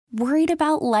Worried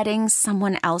about letting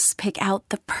someone else pick out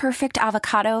the perfect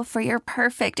avocado for your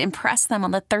perfect impress them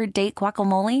on the third date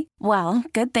guacamole? Well,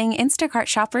 good thing Instacart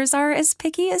shoppers are as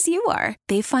picky as you are.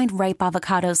 They find ripe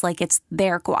avocados like it's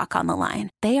their guac on the line.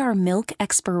 They are milk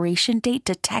expiration date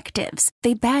detectives.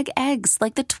 They bag eggs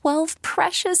like the 12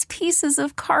 precious pieces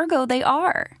of cargo they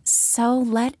are. So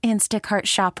let Instacart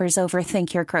shoppers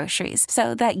overthink your groceries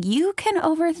so that you can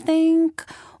overthink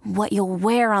what you'll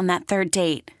wear on that third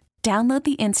date. Download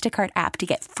the Instacart app to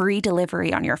get free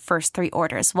delivery on your first 3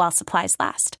 orders while supplies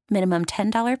last. Minimum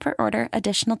 $10 per order.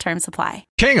 Additional terms apply.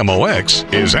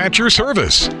 KMOX is at your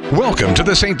service. Welcome to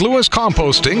the St. Louis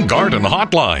Composting Garden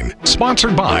Hotline,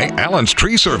 sponsored by Allen's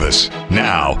Tree Service.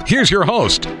 Now, here's your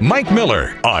host, Mike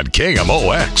Miller on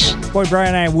KMOX. Boy,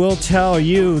 Brian, I will tell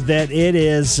you that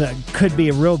it could be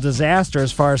a real disaster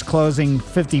as far as closing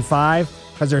 55.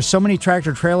 Because there's so many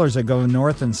tractor trailers that go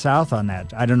north and south on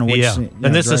that. I don't know which. Yeah,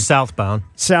 and this is southbound.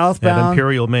 Southbound. At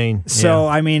Imperial, Maine. So,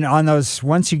 I mean, on those,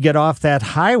 once you get off that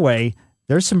highway,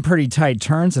 there's some pretty tight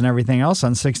turns and everything else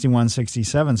on 61,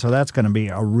 67. So that's going to be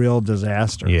a real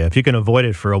disaster. Yeah, if you can avoid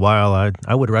it for a while,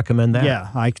 I would recommend that. Yeah,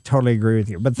 I totally agree with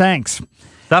you. But thanks.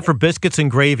 Stop for biscuits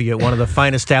and gravy at one of the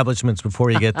fine establishments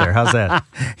before you get there. How's that?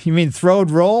 You mean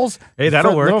Throde Rolls? Hey,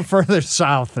 that'll work. A little further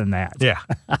south than that. Yeah.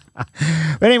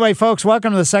 But anyway, folks,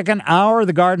 welcome to the second hour of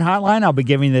the Garden Hotline. I'll be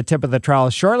giving you the tip of the trowel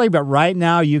shortly, but right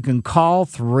now you can call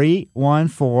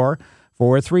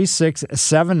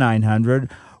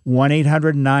 314-436-7900,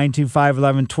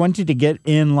 1-800-925-1120 to get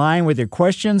in line with your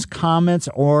questions, comments,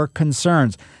 or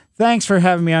concerns. Thanks for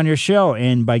having me on your show.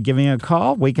 And by giving a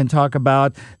call, we can talk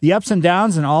about the ups and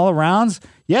downs and all arounds.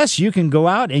 Yes, you can go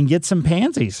out and get some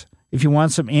pansies if you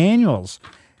want some annuals.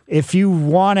 If you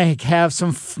want to have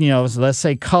some, let's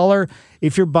say color,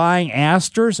 if you're buying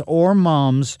asters or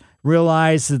mums,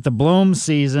 realize that the bloom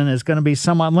season is going to be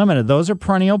somewhat limited. Those are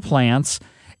perennial plants.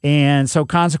 And so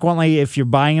consequently, if you're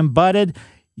buying them budded,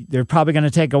 they're probably going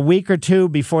to take a week or two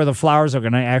before the flowers are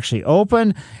going to actually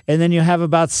open. And then you have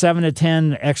about 7 to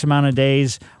 10 X amount of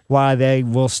days while they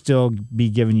will still be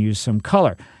giving you some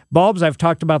color. Bulbs, I've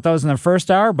talked about those in the first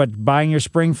hour, but buying your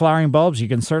spring flowering bulbs, you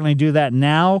can certainly do that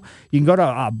now. You can go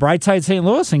to Brightside St.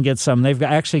 Louis and get some. They've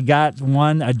actually got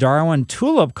a Darwin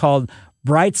tulip called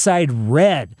Brightside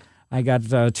Red. I got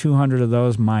 200 of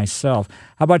those myself.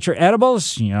 How about your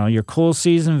edibles? Your cool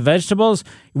season vegetables,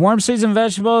 warm season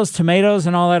vegetables, tomatoes,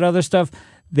 and all that other stuff.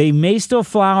 They may still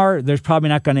flower. There's probably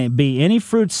not going to be any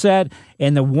fruit set.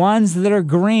 And the ones that are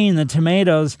green, the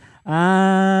tomatoes,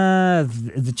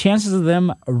 the chances of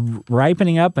them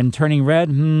ripening up and turning red,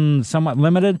 somewhat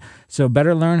limited. So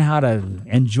better learn how to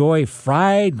enjoy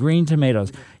fried green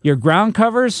tomatoes. Your ground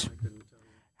covers,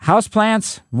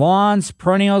 houseplants, lawns,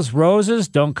 perennials, roses.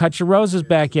 Don't cut your roses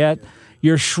back yet.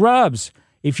 Your shrubs.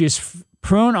 If you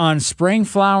prune on spring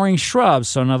flowering shrubs,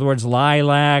 so in other words,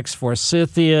 lilacs,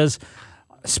 forsythias,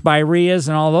 spireas,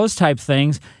 and all those type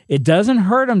things, it doesn't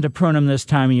hurt them to prune them this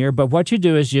time of year. But what you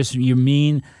do is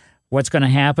what's going to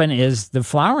happen is the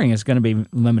flowering is going to be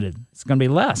limited. It's going to be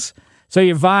less. So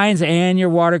your vines and your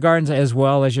water gardens as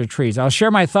well as your trees. I'll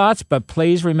share my thoughts, but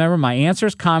please remember my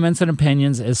answers, comments, and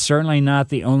opinions is certainly not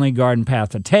the only garden path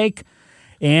to take.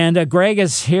 And Greg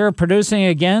is here producing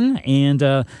again,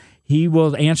 and he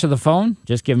will answer the phone.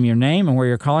 Just give him your name and where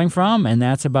you're calling from, and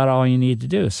that's about all you need to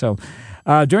do. So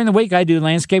during the week, I do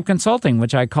landscape consulting,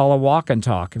 which I call a walk and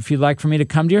talk. If you'd like for me to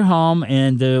come to your home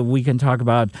and we can talk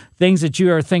about things that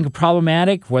you think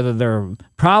problematic, whether they're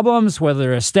problems, whether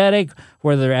they're aesthetic,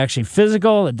 whether they're actually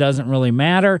physical, it doesn't really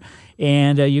matter.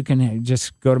 And you can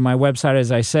just go to my website,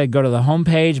 as I said, go to the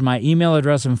homepage, my email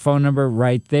address and phone number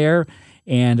right there,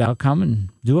 and I'll come and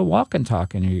do a walk and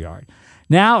talk in your yard.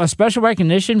 Now, a special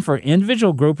recognition for an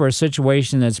individual group or a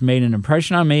situation that's made an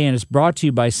impression on me, and it's brought to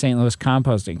you by St. Louis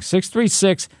Composting,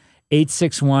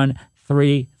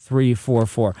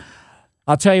 636-861-3344.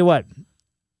 I'll tell you what,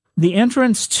 the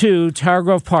entrance to Tower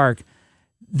Grove Park,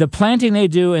 the planting they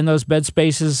do in those bed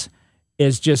spaces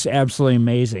is just absolutely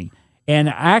amazing. And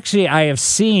actually, I have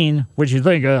seen, what you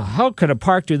think, how could a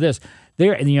park do this?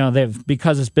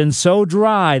 Because it's been so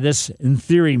dry, this, in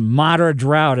theory, moderate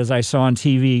drought, as I saw on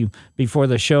TV before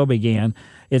the show began.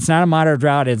 It's not a moderate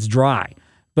drought, it's dry.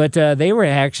 But they were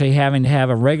actually having to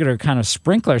have a regular kind of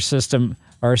sprinkler system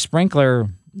or sprinkler,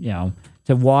 to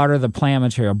water the plant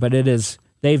material. But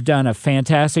they've done a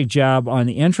fantastic job on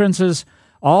the entrances,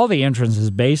 all the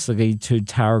entrances basically to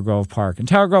Tower Grove Park. And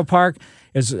Tower Grove Park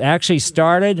is actually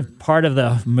started part of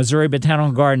the Missouri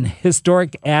Botanical Garden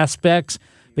historic aspects,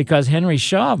 because Henry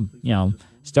Shaw,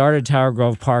 started Tower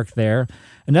Grove Park there.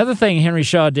 Another thing Henry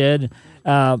Shaw did,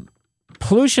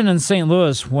 pollution in St.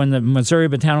 Louis when the Missouri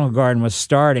Botanical Garden was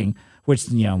starting, which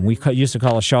we used to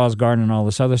call it Shaw's Garden and all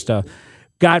this other stuff,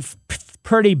 got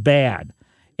pretty bad.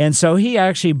 And so he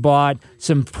actually bought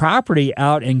some property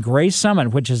out in Gray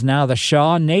Summit, which is now the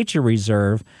Shaw Nature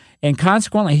Reserve. And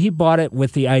consequently, he bought it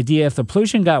with the idea if the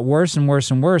pollution got worse and worse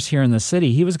and worse here in the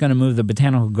city, he was going to move the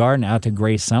Botanical Garden out to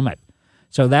Gray Summit.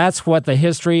 So that's what the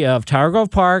history of Tower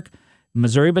Grove Park,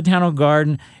 Missouri Botanical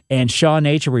Garden, and Shaw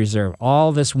Nature Reserve.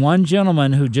 All this one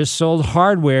gentleman who just sold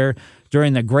hardware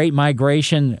during the Great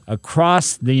Migration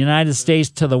across the United States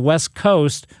to the West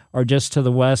Coast, or just to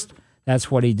the West.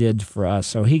 That's what he did for us.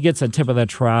 So he gets a tip of the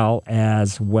trowel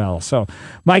as well. So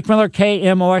Mike Miller,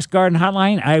 KMOX Garden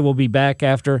Hotline. I will be back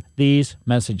after these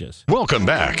messages. Welcome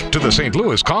back to the St.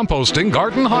 Louis Composting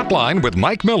Garden Hotline with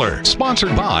Mike Miller,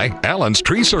 sponsored by Allen's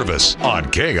Tree Service on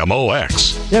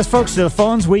KMOX. Yes, folks, to the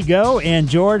phones we go, and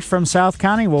George from South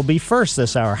County will be first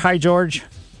this hour. Hi, George.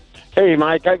 Hey,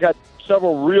 Mike. I got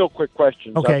several real quick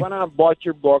questions. Okay. I went out and bought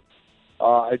your book.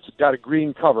 It's got a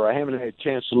green cover. I haven't had a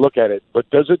chance to look at it, but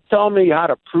does it tell me how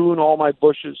to prune all my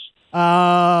bushes?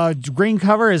 Green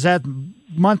cover, is that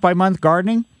month-by-month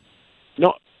gardening?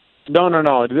 No.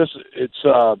 It's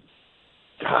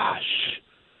gosh.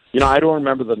 I don't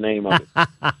remember the name of it.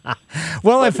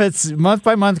 Well, if it's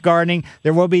month-by-month gardening,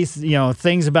 there will be,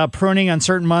 things about pruning on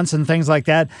certain months and things like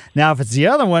that. Now, if it's the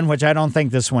other one, which I don't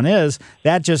think this one is,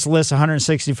 that just lists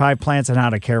 165 plants and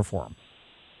how to care for them.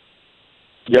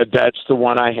 Yeah, that's the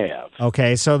one I have.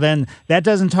 Okay, so then that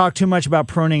doesn't talk too much about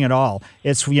pruning at all.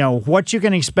 It's, what you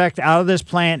can expect out of this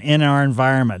plant in our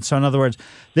environment. So in other words,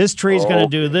 this tree's going to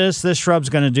do this shrub's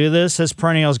going to do this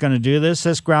perennial is going to do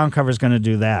this ground cover is going to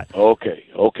do that. Okay.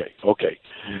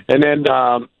 And then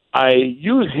I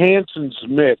use Hansen's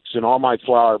mix in all my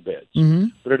flower beds,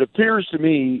 but it appears to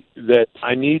me that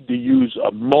I need to use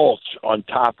a mulch on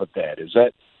top of that. Is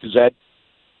that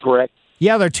correct?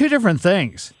 Yeah, they're two different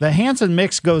things. The Hansen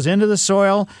mix goes into the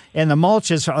soil, and the mulch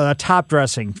is top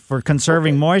dressing for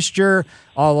conserving moisture,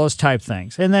 all those type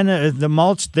things. And then the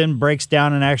mulch then breaks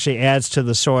down and actually adds to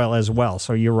the soil as well.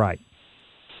 So you're right.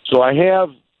 So I have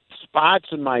spots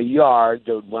in my yard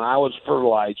that when I was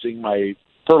fertilizing, my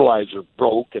fertilizer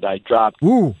broke, and I dropped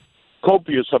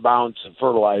copious amounts of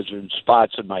fertilizer in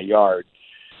spots in my yard.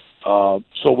 So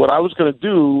what I was going to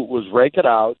do was rake it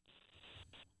out,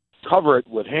 cover it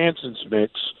with Hansen's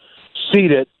mix,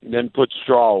 seed it, and then put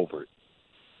straw over it.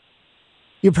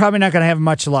 You're probably not going to have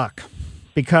much luck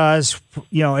because,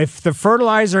 if the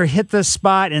fertilizer hit this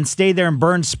spot and stayed there and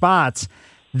burned spots,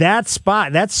 that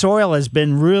soil has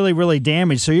been really, really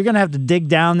damaged. So you're going to have to dig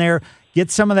down there,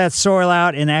 get some of that soil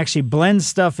out, and actually blend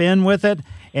stuff in with it,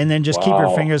 and then just keep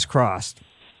your fingers crossed.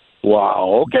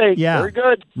 Wow. Okay. Yeah. Very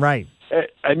good. Right.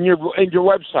 And your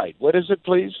website, what is it,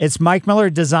 please? It's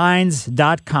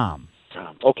MikeMillerDesigns.com.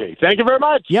 Okay. Thank you very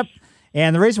much. Yep.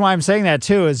 And the reason why I'm saying that,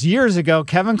 too, is years ago,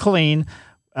 Kevin Killeen,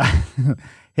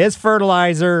 his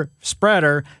fertilizer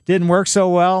spreader didn't work so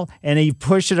well, and he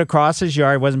pushed it across his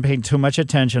yard, wasn't paying too much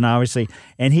attention, obviously,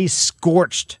 and he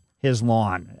scorched his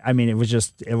lawn. I mean, it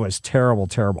was terrible,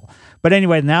 terrible. But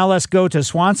anyway, now let's go to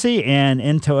Swansea and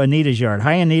into Anita's yard.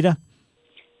 Hi, Anita.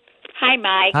 Hi,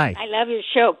 Mike. Hi. I love your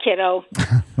show, kiddo.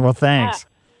 Well, thanks.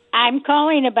 I'm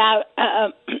calling about,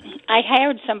 I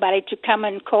hired somebody to come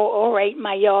and co-orate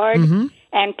my yard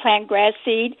and plant grass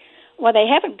seed. Well, they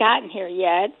haven't gotten here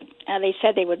yet. They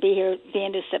said they would be here at the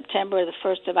end of September or the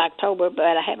 1st of October, but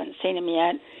I haven't seen them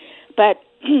yet. But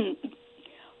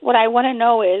what I want to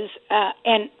know is,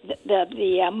 and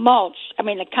the mulch,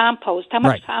 the compost, how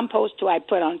much compost do I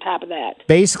put on top of that?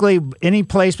 Basically, any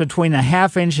place between a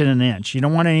half inch and an inch. You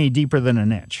don't want any deeper than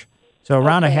an inch. So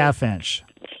around a half inch.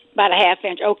 About a half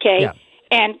inch, okay. Yeah.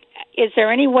 And is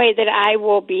there any way that I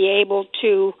will be able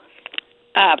to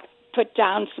put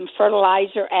down some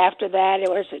fertilizer after that,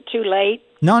 or is it too late?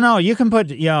 No, you can put,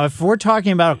 if we're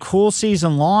talking about a cool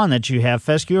season lawn that you have,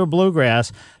 fescue or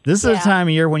bluegrass, this is the time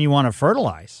of year when you want to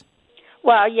fertilize.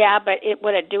 Well, yeah, but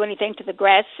would it do anything to the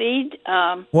grass seed?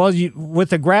 Well,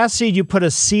 with the grass seed, you put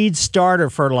a seed starter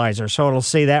fertilizer, so it'll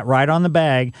say that right on the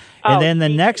bag. And then the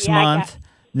next month,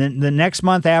 the next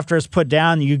month after it's put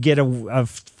down, you get a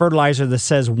fertilizer that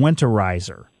says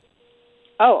winterizer.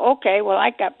 Oh, okay. Well, I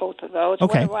got both of those.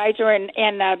 Okay. Winterizer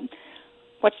and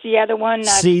what's the other one?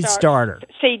 Seed starter.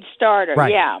 Seed starter,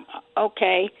 right. Yeah.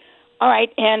 Okay. All right,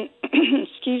 and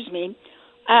excuse me.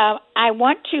 I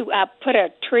want to put a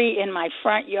tree in my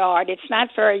front yard. It's not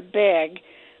very big,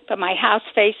 but my house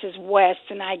faces west,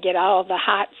 and I get all the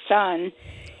hot sun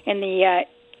in the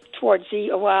towards the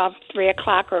 3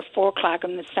 o'clock or 4 o'clock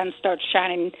when the sun starts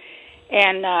shining,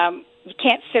 and you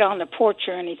can't sit on the porch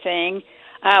or anything.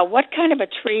 What kind of a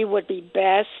tree would be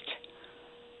best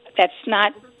that's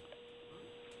not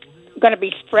going to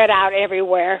be spread out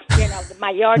everywhere? You know,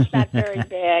 my yard's not very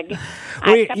big.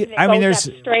 Something that goes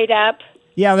up straight up.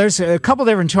 Yeah, there's a couple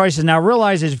different choices. Now,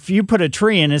 realize if you put a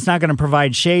tree in, it's not going to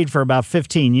provide shade for about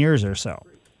 15 years or so.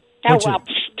 Oh, well,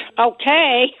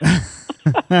 okay.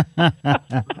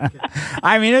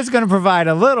 I mean, it's going to provide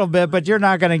a little bit, but you're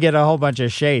not going to get a whole bunch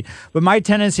of shade. But my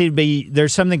tendency would be,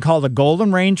 there's something called a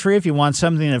golden rain tree if you want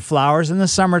something that flowers in the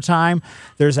summertime.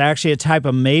 There's actually a type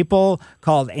of maple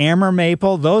called amber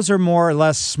maple. Those are more or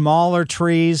less smaller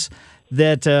trees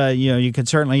that you could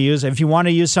certainly use. If you want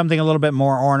to use something a little bit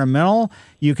more ornamental,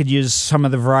 you could use some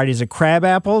of the varieties of crab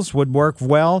apples would work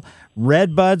well.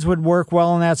 Red buds would work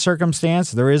well in that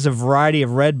circumstance. There is a variety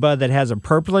of red bud that has a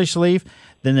purplish leaf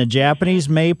than the Japanese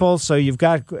maple. So you've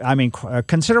got, a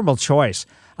considerable choice.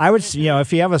 I would,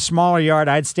 if you have a smaller yard,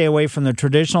 I'd stay away from the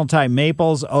traditional type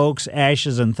maples, oaks,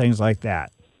 ashes, and things like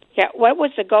that. Yeah, what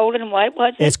was the golden, what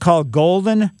was it? It's called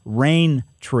golden rain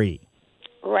tree.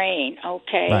 Rain,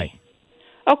 okay. Right.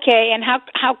 Okay, and how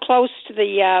close to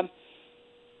the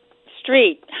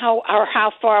street?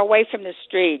 How far away from the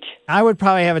street? I would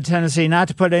probably have a tendency not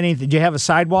to put anything. Do you have a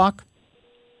sidewalk?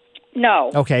 No.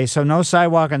 Okay, so no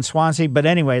sidewalk in Swansea, but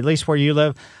anyway, at least where you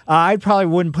live, I probably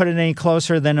wouldn't put it any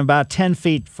closer than about 10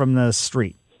 feet from the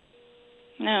street.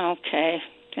 Okay,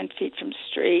 10 feet from the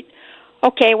street.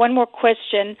 Okay, one more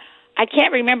question. I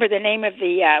can't remember the name of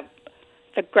the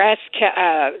grass.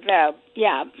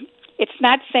 It's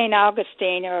not St.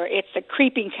 Augustine, or it's a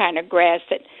creeping kind of grass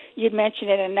that you'd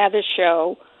mentioned in another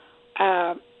show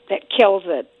that kills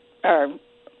it. Or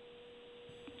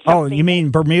oh, you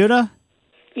mean Bermuda?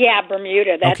 Yeah,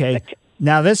 Bermuda. That's okay.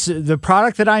 Now, the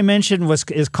product that I mentioned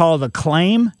is called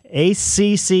Acclaim,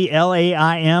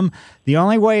 ACCLAIM. The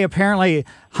only way, apparently,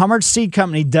 Hummert Seed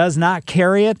Company does not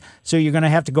carry it, so you're going to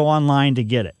have to go online to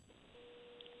get it.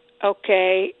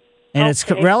 Okay. And it's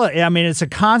a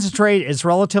concentrate. It's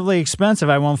relatively expensive.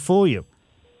 I won't fool you.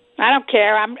 I don't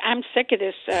care. I'm sick of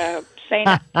this saying,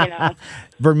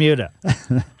 Bermuda.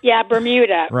 Yeah,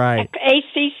 Bermuda. Right.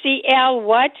 ACCL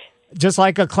what? Just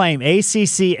like Acclaim,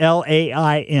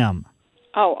 ACCLAIM.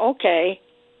 Oh, okay.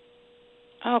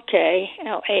 Okay,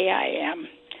 LAIM.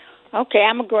 Okay,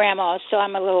 I'm a grandma, so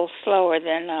I'm a little slower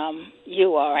than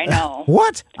you are, I know.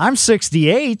 What? I'm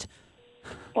 68.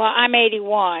 Well, I'm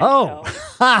 81. Oh.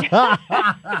 So.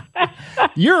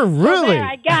 You're really... So there,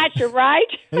 I got you, right?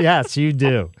 Yes, you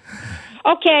do.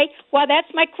 Okay, well, that's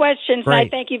my questions. Great. I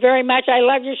thank you very much. I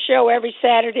love your show every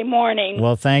Saturday morning.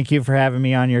 Well, thank you for having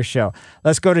me on your show.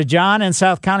 Let's go to John in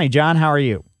South County. John, how are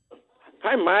you?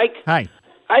 Hi, Mike. Hi.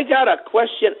 I got a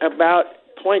question about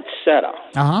poinsettia.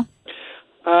 Uh-huh.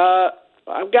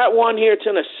 I've got one here. It's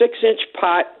in a 6-inch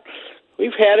pot.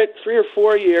 We've had it 3 or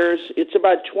 4 years. It's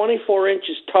about 24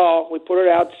 inches tall. We put it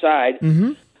outside.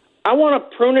 Mm-hmm. I want to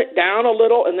prune it down a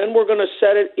little, and then we're going to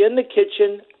set it in the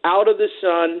kitchen, out of the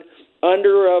sun,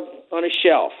 on a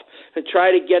shelf, and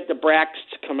try to get the bracts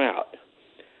to come out.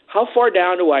 How far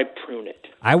down do I prune it?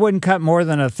 I wouldn't cut more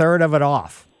than a third of it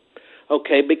off.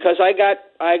 Okay, because I got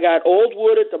old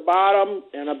wood at the bottom,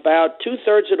 and about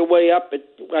 2/3 of the way up,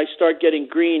 I start getting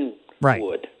green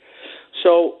wood.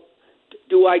 So,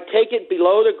 do I take it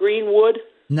below the green wood?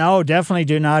 No, definitely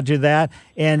do not do that.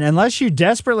 And unless you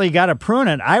desperately got to prune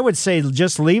it, I would say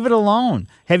just leave it alone.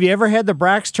 Have you ever had the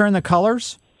bracts turn the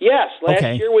colors? Yes, last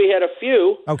year we had a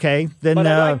few. Okay, then but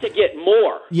I'd like to get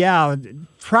more. Yeah,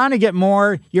 trying to get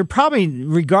more. You're probably,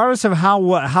 regardless of how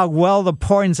well the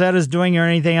poinsettia is doing or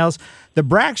anything else, the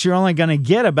bracts you're only going to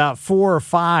get about 4 or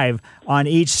 5 on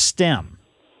each stem.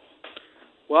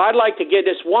 Well, I'd like to get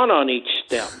this one on each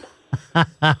stem.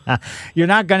 You're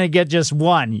not going to get just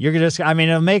one. You're just,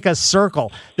 it'll make a circle.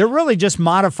 They're really just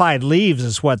modified leaves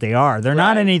is what they are. They're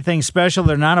not anything special.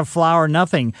 They're not a flower,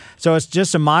 nothing. So it's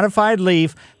just a modified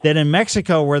leaf that in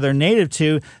Mexico, where they're native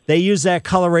to, they use that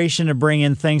coloration to bring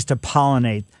in things to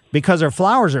pollinate because their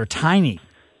flowers are tiny.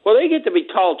 Well, they get to be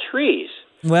tall trees.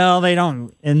 Well, they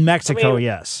don't. In Mexico,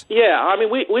 yes. Yeah,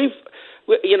 we've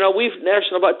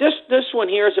national about this one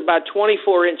here is about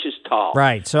 24 inches tall.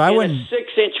 Right. So I wouldn't. In a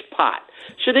 6-inch pot.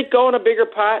 Should it go in a bigger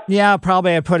pot? Yeah,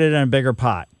 probably I'd put it in a bigger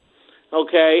pot.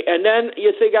 Okay, and then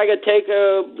you think I could take 3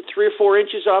 or 4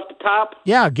 inches off the top?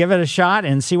 Yeah, give it a shot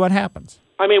and see what happens.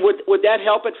 Would that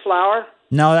help it flower?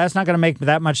 No, that's not going to make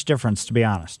that much difference, to be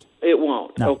honest. It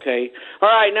won't. No. Okay. All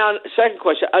right. Now, second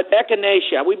question.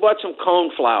 Echinacea. We bought some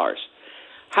cone flowers.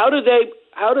 How do they?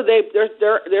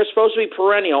 They're supposed to be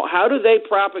perennial. How do they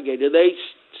propagate? Do they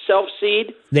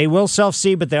self-seed? They will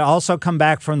self-seed, but they also come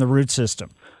back from the root system.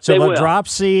 So they'll drop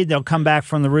seed. They'll come back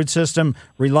from the root system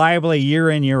reliably year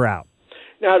in, year out.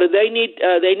 Now, do they need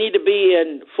to be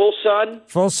in full sun?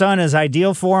 Full sun is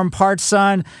ideal for them. Part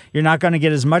sun, you're not going to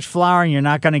get as much flowering. You're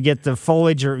not going to get the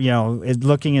foliage or it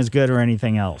looking as good or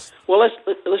anything else. Well, let's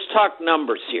talk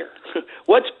numbers here.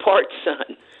 What's part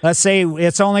sun? Let's say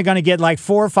it's only going to get like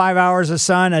 4 or 5 hours of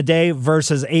sun a day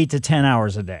versus 8 to 10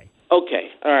 hours a day. Okay,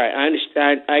 all right, I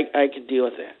understand. I can deal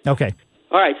with that. Okay.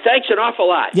 All right, thanks an awful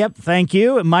lot. Yep, thank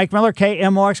you. Mike Miller,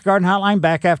 KMOX Garden Hotline,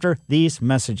 back after these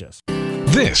messages.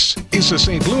 This is the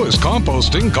St. Louis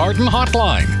Composting Garden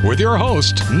Hotline with your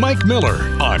host, Mike Miller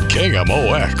on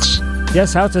KMOX.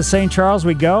 Yes, out to St. Charles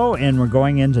we go, and we're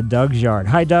going into Doug's yard.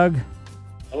 Hi, Doug.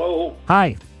 Hello.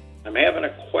 Hi. I'm having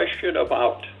a question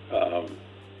about.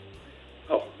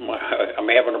 I'm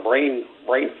having a brain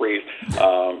freeze.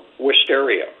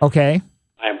 Wisteria. Okay.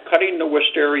 I'm cutting the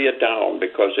wisteria down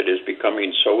because it is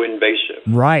becoming so invasive.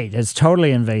 Right. It's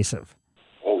totally invasive.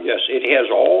 Oh, yes. It has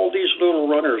all these little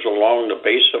runners along the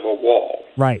base of a wall.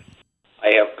 Right.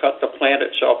 I have cut the plant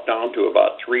itself down to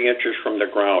about 3 inches from the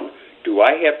ground. Do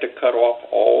I have to cut off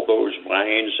all those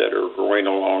vines that are growing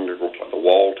along the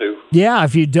wall, too? Yeah,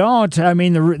 if you don't, I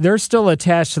mean, they're still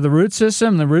attached to the root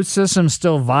system. The root system's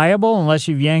still viable unless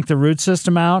you've yanked the root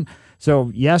system out.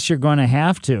 So, yes, you're going to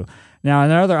have to. Now,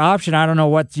 another option, I don't know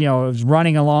what, is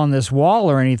running along this wall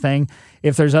or anything.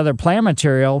 If there's other plant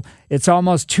material, it's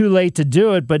almost too late to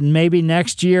do it, but maybe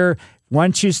next year,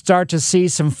 once you start to see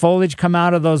some foliage come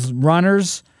out of those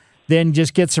runners, then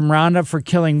just get some Roundup for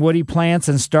killing woody plants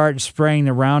and start spraying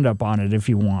the Roundup on it if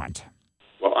you want.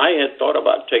 Well, I had thought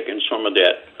about taking some of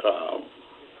that.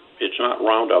 It's not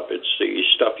Roundup. It's the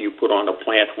stuff you put on a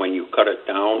plant when you cut it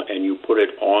down and you put it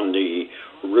on the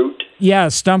root. Yeah,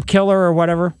 stump killer or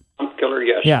whatever. Stump killer,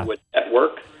 yes. Yeah. Would that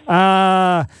work?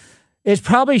 It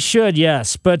probably should,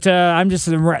 yes. But I'm just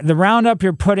the Roundup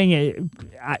you're putting it.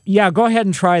 Yeah, go ahead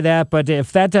and try that. But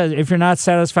if you're not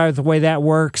satisfied with the way that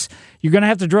works, you're going to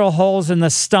have to drill holes in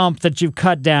the stump that you've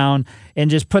cut down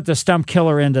and just put the stump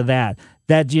killer into that.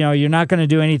 That you're not going to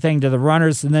do anything to the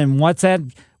runners. And then once that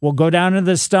will go down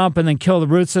into the stump and then kill the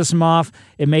root system off,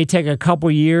 it may take a couple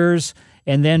years,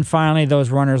 and then finally those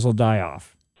runners will die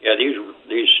off. Yeah, these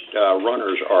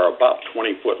runners are about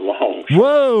 20 foot long.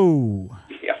 Whoa!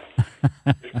 Yeah.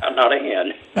 I'm not a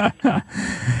hen.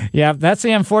 Yeah, that's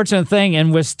the unfortunate thing.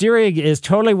 And wisteria is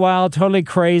totally wild, totally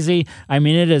crazy. I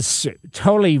mean, it is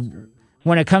totally,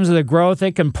 when it comes to the growth,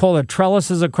 it can pull the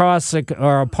trellises across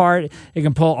or apart. It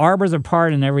can pull arbors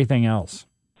apart and everything else.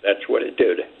 That's what it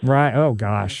did. Right. Oh,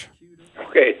 gosh.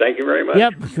 Okay, thank you very much.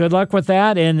 Yep, good luck with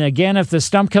that. And again, if the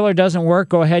stump killer doesn't work,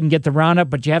 go ahead and get the Roundup,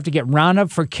 but you have to get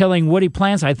Roundup for killing woody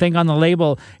plants. I think on the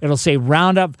label it'll say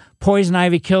Roundup, Poison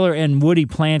Ivy Killer, and Woody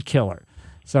Plant Killer.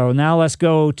 So now let's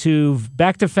go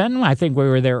back to Fenton. I think we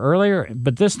were there earlier,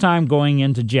 but this time going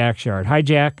into Jack's yard. Hi,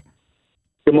 Jack.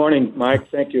 Good morning, Mike.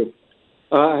 Thank you.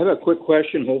 I have a quick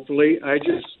question, hopefully. I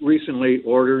just recently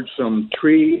ordered some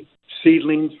tree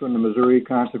seedlings from the Missouri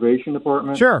Conservation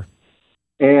Department. Sure.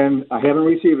 And I haven't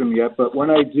received them yet, but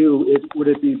when I do, would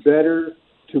it be better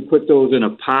to put those in a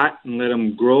pot and let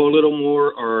them grow a little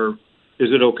more, or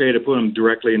is it okay to put them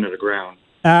directly into the ground?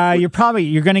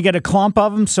 You're going to get a clump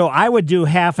of them, so I would do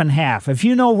half and half. If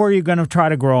you know where you're going to try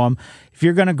to grow them, if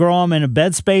you're going to grow them in a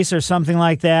bed space or something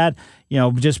like that,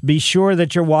 just be sure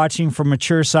that you're watching for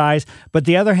mature size. But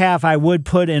the other half I would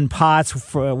put in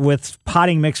pots with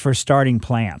potting mix for starting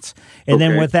plants. And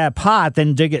then with that pot,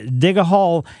 then dig a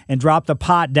hole and drop the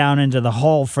pot down into the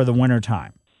hole for the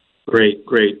wintertime. Great.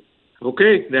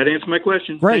 Okay, that answers my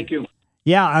question. Great. Thank you.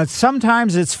 Yeah,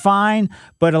 sometimes it's fine,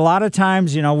 but a lot of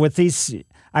times, with these,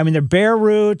 they're bare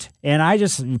root, and I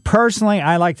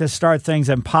like to start things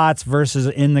in pots versus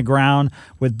in the ground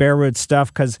with bare root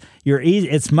stuff because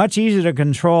it's much easier to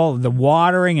control the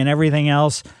watering and everything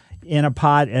else in a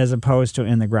pot as opposed to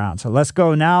in the ground. So let's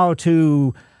go now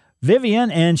to Vivian,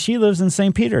 and she lives in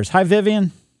St. Peters. Hi,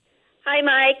 Vivian. Hi,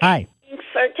 Mike. Hi. Thanks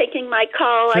for taking my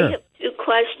call. Sure. I have two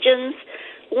questions.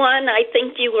 One, I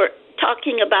think you were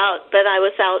talking about that I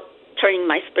was out turning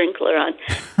my sprinkler on.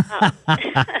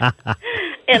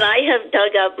 And I have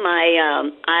dug up my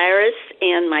iris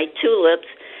and my tulips,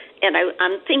 and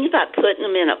I'm thinking about putting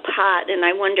them in a pot, and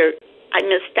I wonder, I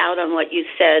missed out on what you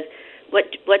said. What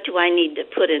do I need to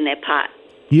put in that pot?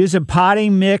 Use a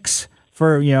potting mix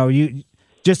for,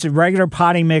 just a regular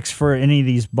potting mix for any of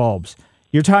these bulbs.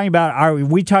 Are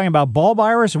we talking about bulb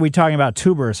iris or are we talking about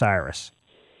tuberous iris?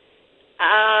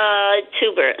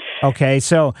 Tuberous. Okay,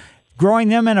 so growing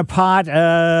them in a pot,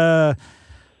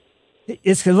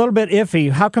 it's a little bit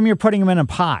iffy. How come you're putting them in a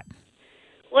pot?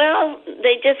 Well,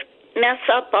 they just mess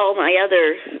up all my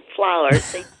other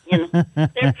flowers.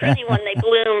 They're pretty when they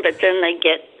bloom, but then they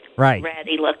get Right.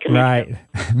 ratty looking. Right.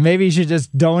 Maybe you should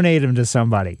just donate them to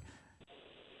somebody.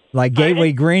 Like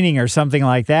Gateway Greening or something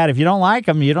like that. If you don't like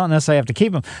them, you don't necessarily have to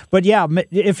keep them. But yeah,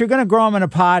 if you're going to grow them in a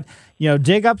pot,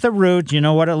 dig up the root. You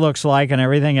know what it looks like and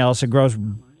everything else. It grows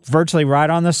virtually right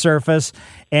on the surface,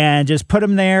 and just put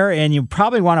them there. And you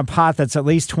probably want a pot that's at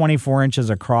least 24 inches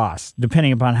across,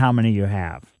 depending upon how many you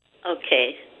have.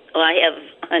 Okay. Well, I have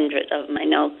 100 of them, I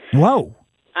know. Whoa.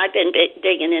 I've been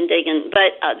digging and digging.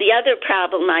 But the other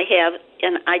problem I have,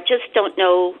 and I just don't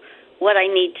know what I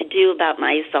need to do about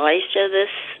my zoysia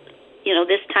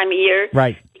this time of year.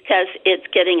 Right. Because it's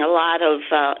getting a lot of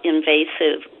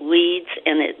invasive weeds,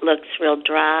 and it looks real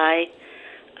dry.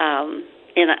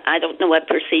 And I don't know what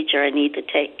procedure I need to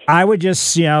take. I would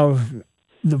just,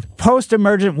 the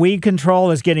post-emergent weed control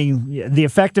the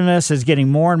effectiveness is getting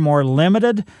more and more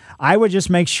limited. I would just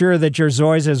make sure that your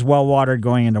zoysia is well watered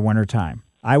going into wintertime.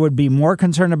 I would be more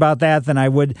concerned about that than I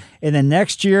would in the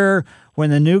next year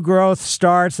when the new growth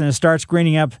starts and it starts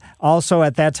greening up. Also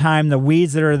at that time, the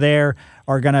weeds that are there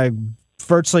are going to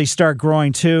virtually start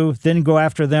growing too. Then go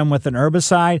after them with an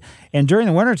herbicide. And during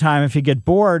the wintertime, if you get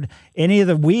bored, any of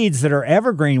the weeds that are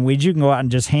evergreen weeds, you can go out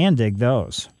and just hand dig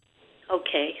those.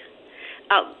 Okay.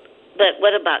 But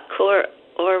what about core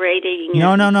orating?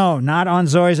 No, not on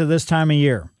zoysia this time of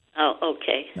year. Oh,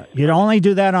 okay. You'd only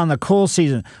do that on the cool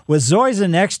season. With zoysia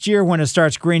next year, when it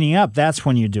starts greening up, that's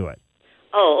when you do it.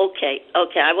 Oh, okay.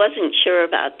 Okay, I wasn't sure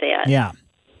about that. Yeah.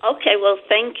 Okay, well,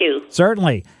 thank you.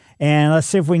 Certainly. And let's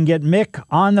see if we can get Mick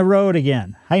on the road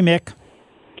again. Hey, Mick.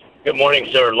 Good morning,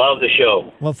 sir. Love the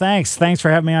show. Well, thanks. Thanks for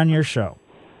having me on your show.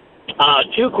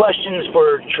 2 questions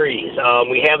for trees.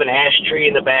 We have an ash tree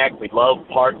in the back. We love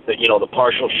the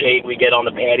partial shade we get on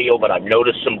the patio, but I've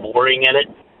noticed some boring in it.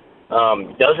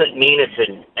 Doesn't mean it's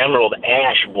an emerald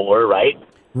ash borer, right?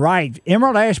 Right.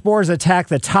 Emerald ash borers attack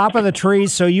the top of the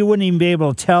trees, so you wouldn't even be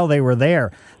able to tell they were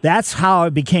there. That's how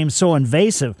it became so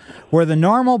invasive. Where the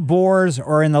normal borers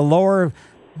are in the lower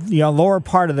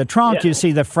part of the trunk, you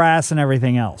see the frass and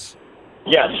everything else.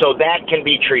 Yeah, so that can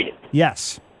be treated.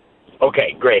 Yes.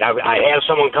 Okay, great. I have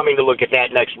someone coming to look at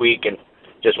that next week, and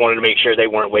just wanted to make sure they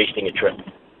weren't wasting a trip.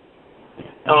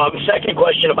 Second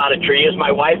question about a tree is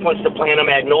my wife wants to plant a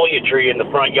magnolia tree in the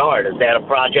front yard. Is that a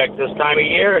project this time of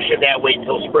year, or should that wait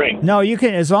till spring? No, you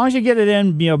can, as long as you get it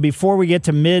in, before we get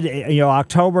to mid,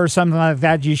 October or something like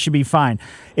that, you should be fine.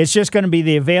 It's just going to be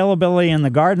the availability in the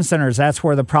garden centers. That's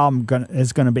where the problem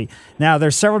is going to be. Now,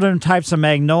 there's several different types of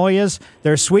magnolias.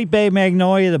 There's Sweet Bay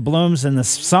magnolia that blooms in the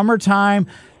summertime.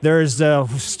 There's the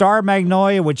star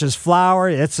magnolia, which is flower.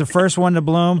 It's the first one to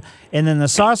bloom. And then the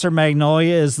saucer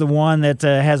magnolia is the one that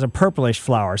has a purplish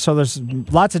flower. So there's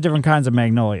lots of different kinds of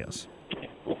magnolias.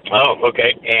 Oh,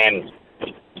 okay. And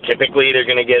typically they're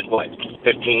going to get,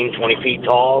 15, 20 feet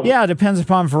tall? Yeah, it depends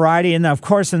upon variety. And, of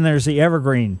course, then there's the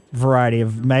evergreen variety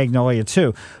of magnolia,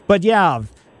 too. But, yeah,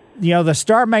 the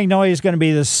star magnolia is going to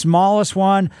be the smallest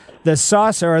one. The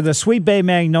saucer, or the Sweet Bay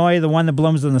magnolia, the one that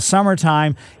blooms in the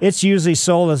summertime, it's usually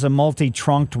sold as a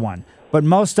multi-trunked one. But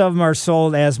most of them are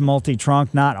sold as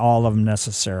multi-trunk, not all of them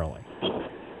necessarily.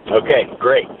 Okay,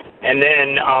 great. And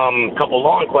then a couple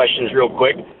long questions real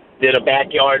quick. Did a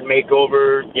backyard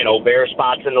makeover, bare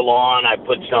spots in the lawn. I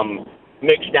put some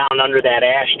mix down under that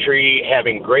ash tree,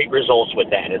 having great results with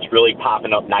that. It's really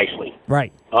popping up nicely.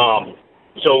 Right.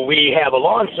 So we have a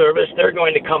lawn service. They're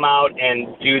going to come out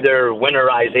and do their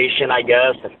winterization, I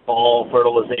guess, and fall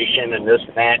fertilization and this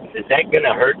and that. Is that going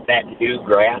to hurt that new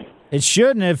grass? It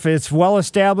shouldn't if it's well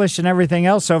established and everything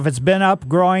else. So if it's been up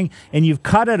growing and you've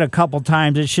cut it a couple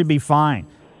times, it should be fine.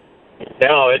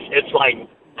 No, it's like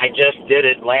I just did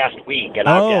it last week, and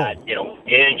I've got,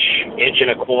 inch and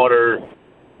a quarter.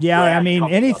 Yeah, I mean,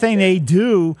 anything they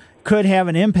do could have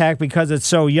an impact because it's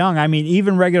so young. I mean,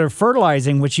 even regular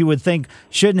fertilizing, which you would think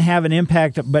shouldn't have an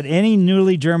impact, but any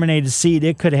newly germinated seed,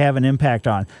 it could have an impact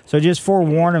on. So just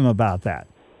forewarn them about that.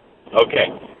 Okay.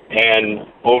 And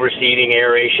overseeding,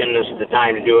 aeration is the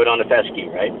time to do it on the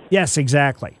fescue, right? Yes,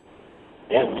 exactly.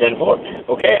 Yeah, 10-4.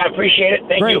 Okay, I appreciate it.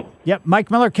 Thank you. Yep, Mike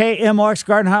Miller, KMOX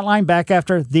Garden Hotline, back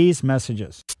after these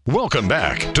messages. Welcome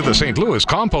back to the St. Louis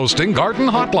Composting Garden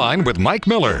Hotline with Mike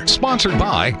Miller, sponsored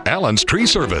by Allen's Tree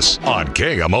Service on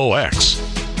KMOX.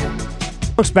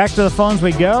 Folks, back to the phones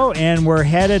we go, and we're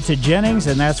headed to Jennings,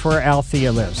 and that's where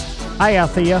Althea lives. Hi,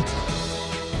 Althea.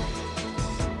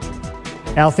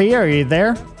 Althea, are you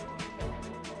there?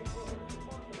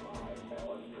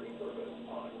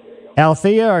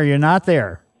 Althea, are you not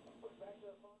there?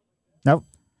 Nope.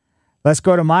 Let's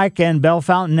go to Mike and Bell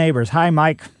Fountain Neighbors. Hi,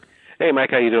 Mike. Hey,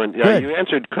 Mike, how you doing? Good. You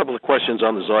answered a couple of questions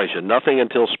on the zoysia. Nothing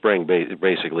until spring,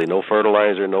 basically. No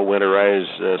fertilizer, no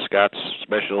winterized Scott's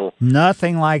Special.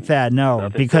 Nothing like that, no,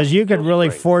 Nothing because you could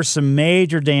really spring. force some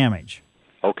major damage.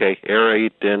 Okay, aerate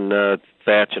and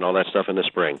thatch and all that stuff in the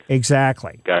spring.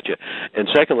 Exactly. Gotcha. And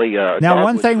secondly, now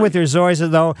one thing with your zoysia,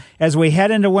 though, as we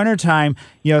head into wintertime,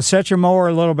 set your mower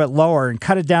a little bit lower and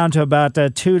cut it down to about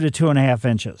 2 to 2.5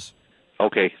 inches.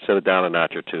 Okay, set it down a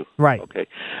notch or two. Right. Okay.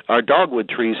 Our dogwood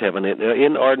trees have an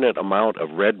inordinate amount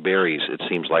of red berries, it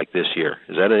seems like, this year.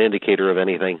 Is that an indicator of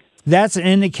anything? That's an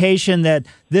indication that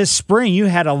this spring you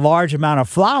had a large amount of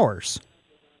flowers.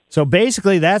 So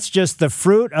basically, that's just the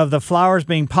fruit of the flowers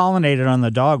being pollinated on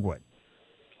the dogwood.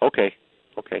 Okay.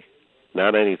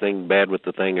 Not anything bad with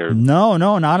the thing? Or No,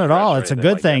 not at all. It's a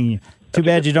good like thing. Too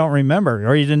bad you don't remember,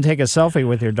 or you didn't take a selfie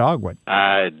with your dogwood.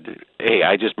 Hey,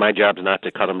 my job's not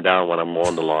to cut them down when I'm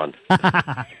mowing the lawn.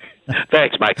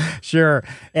 Thanks, Mike. Sure.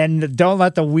 And don't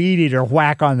let the weed eater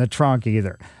whack on the trunk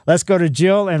either. Let's go to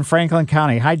Jill in Franklin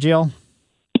County. Hi, Jill.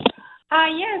 Yes.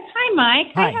 Hi, Mike.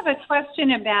 Hi. I have a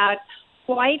question about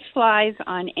white flies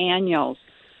on annual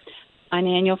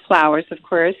flowers, of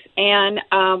course. And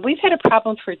we've had a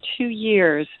problem for 2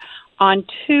 years on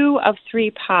 2 of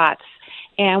 3 pots.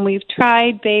 And we've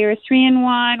tried Bayer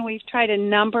 3-in-1. We've tried a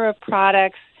number of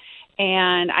products.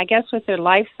 And I guess with their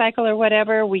life cycle or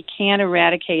whatever, we can't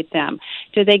eradicate them.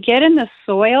 Do they get in the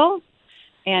soil?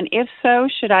 And if so,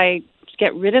 should I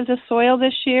get rid of the soil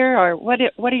this year? Or what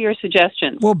are your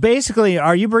suggestions? Well, basically,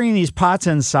 are you bringing these pots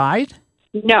inside?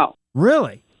 No.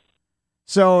 Really?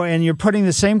 So, and you're putting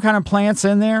the same kind of plants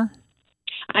in there?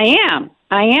 I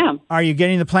am. Are you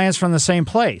getting the plants from the same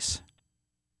place?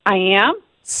 I am.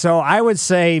 So I would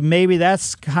say maybe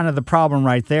that's kind of the problem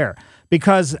right there.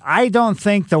 Because I don't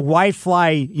think the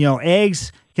whitefly,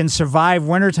 eggs can survive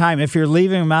wintertime if you're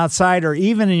leaving them outside or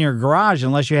even in your garage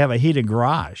unless you have a heated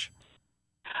garage.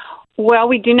 Well,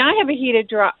 we do not have a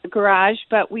heated garage,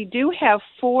 but we do have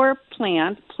 4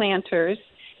 planters,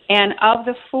 and of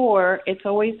the 4, it's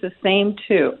always the same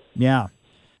 2. Yeah.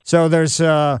 So there's,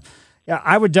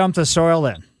 I would dump the soil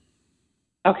in.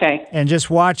 Okay. And just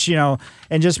watch, and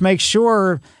just make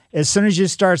sure as soon as you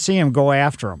start seeing them, go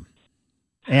after them.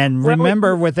 And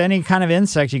remember, with any kind of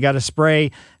insect, you got to spray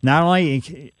not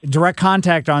only direct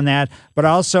contact on that, but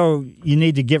also you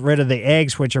need to get rid of the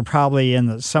eggs, which are probably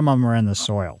some of them are in the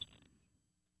soil.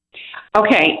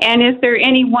 Okay. And is there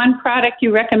any one product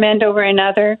you recommend over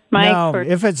another, Mike? No,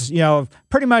 if it's,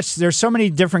 pretty much there's so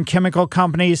many different chemical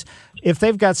companies. If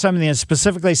they've got something that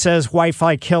specifically says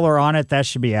whitefly killer on it, that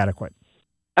should be adequate.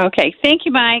 Okay. Thank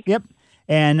you, Mike. Yep.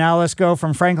 And now let's go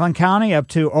from Franklin County up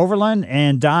to Overland.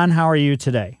 And Don, how are you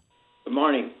today? Good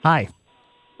morning. Hi.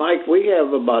 Mike, we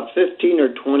have about 15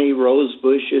 or 20 rose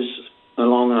bushes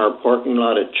along our parking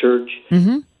lot at church.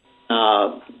 Mm-hmm.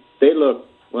 They look,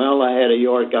 I had a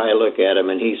yard guy look at them,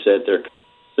 and he said they're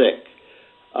sick.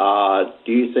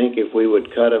 Do you think if we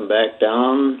would cut them back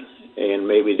down and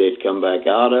maybe they'd come back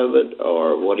out of it,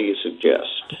 or what do you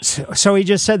suggest? So he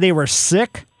just said they were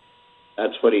sick?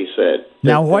 That's what he said.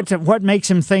 Now, what makes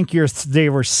him think they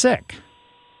were sick?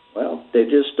 Well, they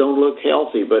just don't look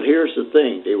healthy. But here's the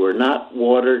thing. They were not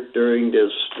watered during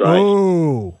this dry.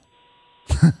 Oh.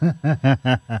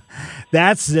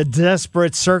 That's a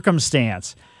desperate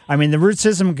circumstance. I mean, the root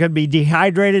system could be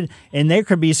dehydrated, and there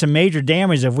could be some major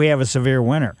damage if we have a severe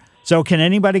winter. So can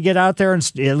anybody get out there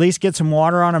and at least get some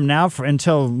water on them now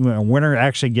until winter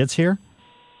actually gets here?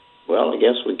 Well, I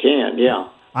guess we can, yeah.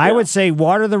 I would say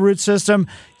water the root system.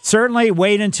 Certainly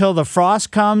wait until the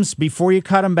frost comes before you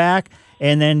cut them back,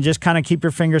 and then just kind of keep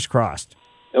your fingers crossed.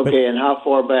 Okay, and how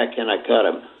far back can I cut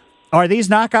them? Are these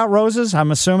knockout roses,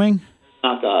 I'm assuming?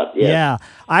 Knockout, yes. Yeah.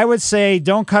 I would say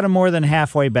don't cut them more than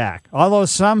halfway back, although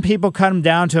some people cut them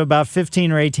down to about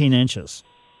 15 or 18 inches.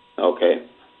 Okay.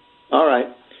 All right.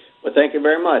 Well, thank you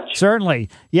very much. Certainly.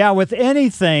 Yeah, with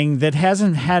anything that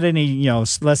hasn't had any,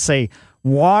 let's say,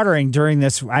 watering during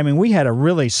this, I mean, we had a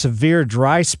really severe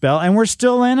dry spell, and we're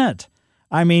still in it.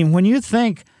 I mean, when you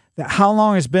think that how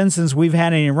long it's been since we've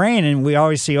had any rain, and we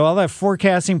always see all that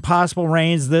forecasting possible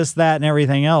rains, this, that, and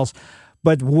everything else,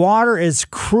 but water is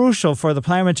crucial for the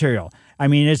plant material. I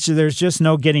mean, there's just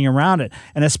no getting around it.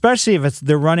 And especially if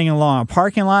they're running along a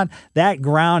parking lot, that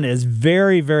ground is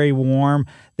very, very warm.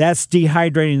 That's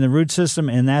dehydrating the root system,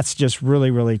 and that's just really,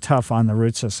 really tough on the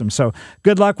root system. So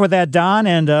good luck with that, Don.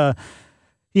 And,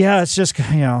 it's just,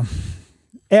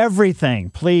 everything,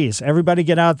 please, everybody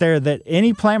get out there, that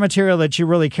any plant material that you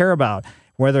really care about,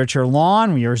 whether it's your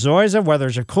lawn, your zoysia, whether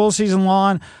it's your cool season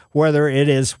lawn, whether it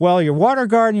is, your water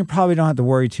garden, you probably don't have to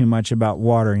worry too much about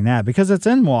watering that because it's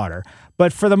in water.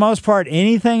 But for the most part,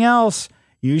 anything else,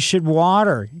 you should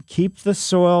water. Keep the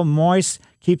soil moist,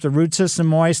 keep the root system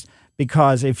moist,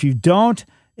 because if you don't,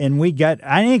 and we get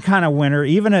any kind of winter,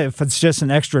 even if it's just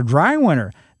an extra dry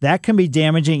winter, that can be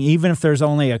damaging even if there's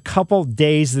only a couple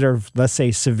days that are, let's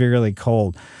say, severely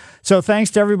cold. So thanks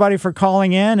to everybody for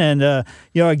calling in. And,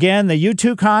 again, the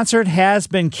U2 concert has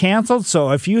been canceled.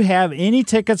 So if you have any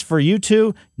tickets for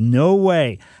U2, no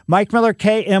way. Mike Miller,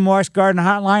 KMOX Garden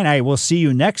Hotline. I will see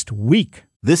you next week.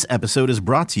 This episode is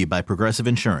brought to you by Progressive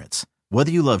Insurance.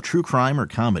 Whether you love true crime or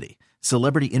comedy,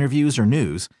 celebrity interviews or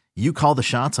news, you call the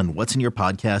shots on what's in your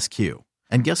podcast queue.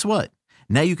 And guess what?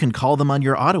 Now you can call them on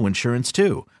your auto insurance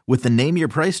too with the Name Your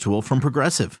Price tool from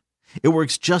Progressive. It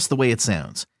works just the way it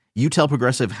sounds. You tell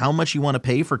Progressive how much you want to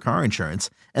pay for car insurance,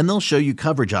 and they'll show you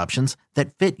coverage options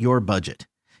that fit your budget.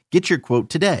 Get your quote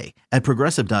today at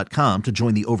Progressive.com to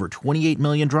join the over 28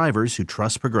 million drivers who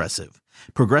trust Progressive.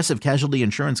 Progressive Casualty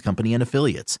Insurance Company and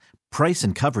Affiliates. Price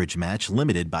and coverage match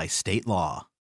limited by state law.